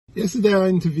Yesterday I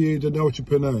interviewed an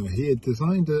entrepreneur. He had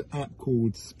designed an app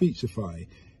called Speechify.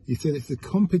 He said it's a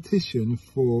competition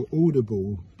for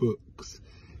Audible books.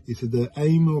 He said the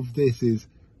aim of this is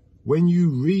when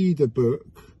you read a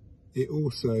book, it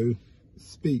also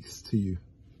speaks to you,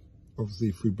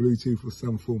 obviously through Bluetooth or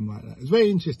some form like that. It was a very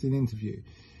interesting interview.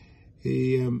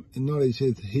 He acknowledged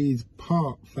that he's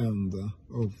part founder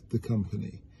of the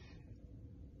company.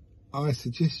 I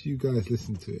suggest you guys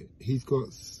listen to it. He's got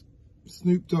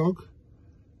Snoop Dogg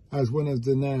as one of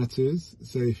the narrators,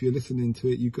 so if you're listening to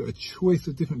it, you've got a choice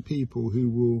of different people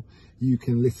who you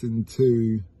can listen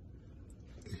to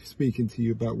speaking to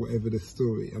you about whatever the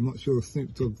story. I'm not sure if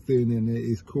Snoop Dogg's doing it in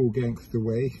his cool gangster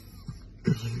way,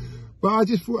 but I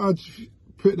just thought I'd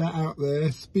put that out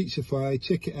there. Speechify,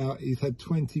 check it out. He's had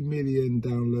 20 million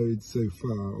downloads so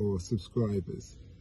far, or subscribers.